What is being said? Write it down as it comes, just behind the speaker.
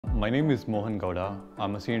My name is Mohan.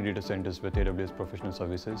 I'm a senior data scientist with AWS Professional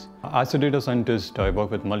Services. As a data scientist, I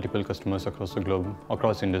work with multiple customers across the globe,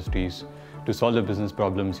 across industries, to solve their business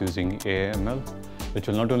problems using AI/ML, which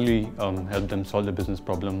will not only help them solve the business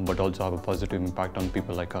problem, but also have a positive impact on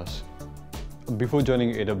people like us. Before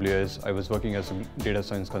joining AWS, I was working as a data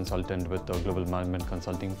science consultant with a global management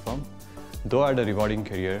consulting firm. Though I had a rewarding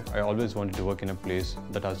career, I always wanted to work in a place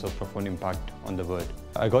that has a profound impact on the world.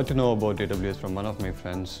 I got to know about AWS from one of my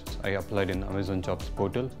friends. I applied in Amazon Jobs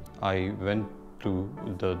portal. I went through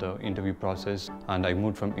the interview process and I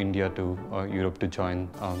moved from India to Europe to join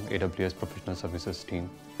AWS Professional Services team.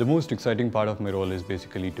 The most exciting part of my role is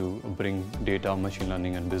basically to bring data, machine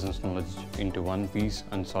learning and business knowledge into one piece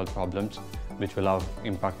and solve problems which will have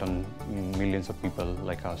impact on millions of people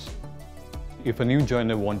like us. If a new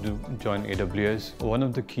joiner wants to join AWS, one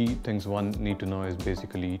of the key things one need to know is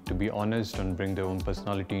basically to be honest and bring their own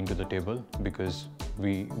personality into the table, because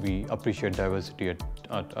we appreciate diversity at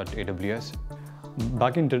AWS.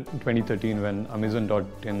 Back in 2013, when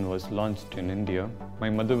Amazon.in was launched in India,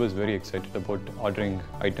 my mother was very excited about ordering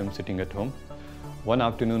items sitting at home. One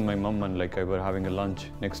afternoon, my mom and I were having a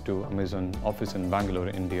lunch next to Amazon office in Bangalore,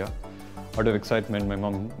 India. Out of excitement, my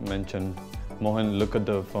mom mentioned, "Mohan, look at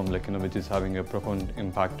the firm which is having a profound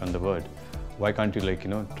impact on the world. Why can't you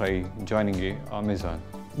try joining Amazon?"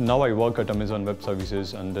 Now I work at Amazon Web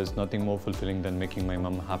Services, and there's nothing more fulfilling than making my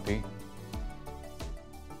mom happy.